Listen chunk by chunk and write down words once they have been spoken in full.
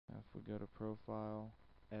go to Profile,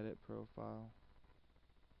 Edit Profile.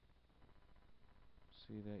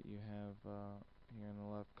 See that you have here in the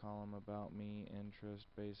left column About Me, Interest,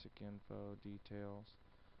 Basic Info, Details.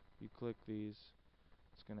 You click these,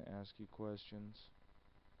 it's going to ask you questions,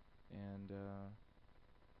 and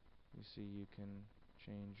you see you can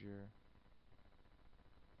change your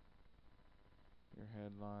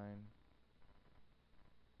headline.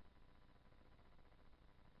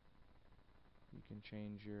 You can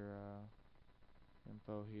change your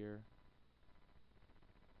info here.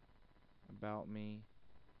 About Me.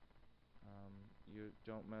 You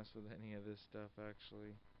don't mess with any of this stuff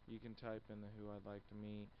actually. You can type in the Who I'd Like to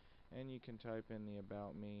Meet, and you can type in the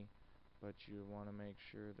About Me, but you want to make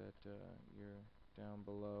sure that you're down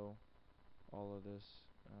below all of this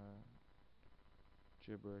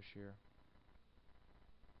gibberish here.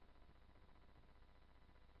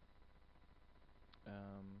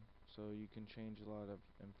 So you can change a lot of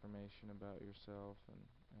information about yourself and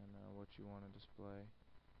what you want to display.